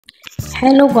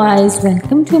Hello guys,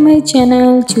 welcome to my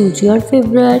channel. Choose your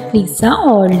favorite Lisa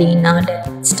or Lena.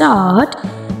 Let's start.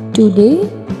 Today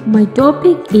my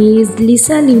topic is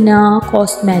Lena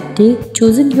Cosmetic,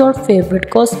 choosing your favorite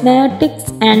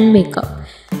cosmetics and makeup.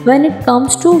 When it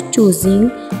comes to choosing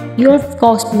your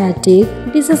cosmetic,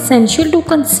 it is essential to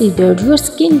consider your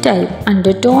skin type,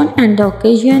 undertone and the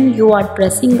occasion you are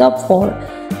dressing up for.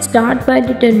 Start by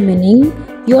determining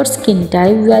your skin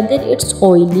type, whether it's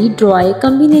oily, dry,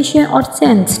 combination or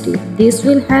sensitive. This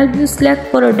will help you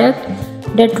select products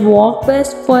that work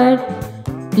best for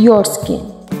your skin.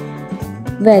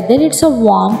 Whether it's a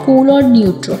warm, cool or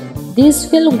neutral.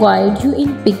 This will guide you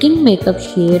in picking makeup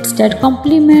shades that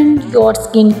complement your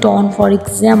skin tone. For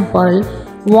example,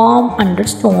 warm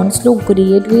undertones look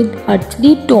great with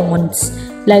earthly tones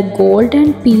like gold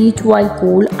and peach, while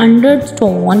cool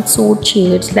undertones suit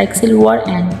shades like silver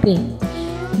and pink.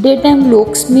 Daytime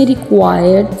looks may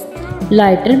require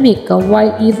lighter makeup,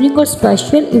 while evening or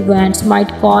special events might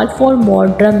call for more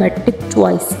dramatic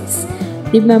choices.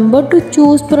 Remember to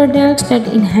choose products that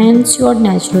enhance your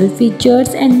natural features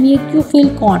and make you feel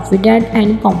confident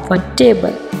and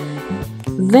comfortable.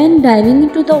 When diving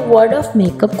into the world of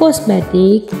makeup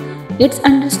cosmetic, let's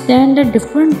understand the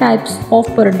different types of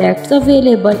products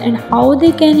available and how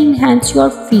they can enhance your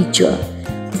feature.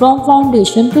 From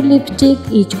foundation to lipstick,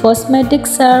 each cosmetic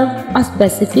serves a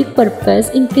specific purpose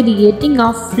in creating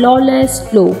a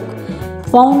flawless look.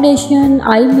 Foundation,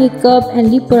 eye makeup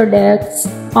and lip products,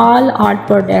 all art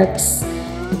products.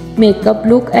 Makeup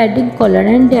look, adding color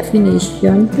and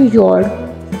definition to your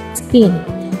skin.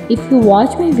 If you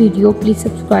watch my video, please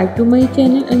subscribe to my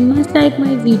channel and must like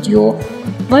my video.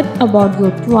 What about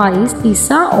your choice,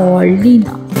 Lisa or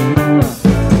Lena?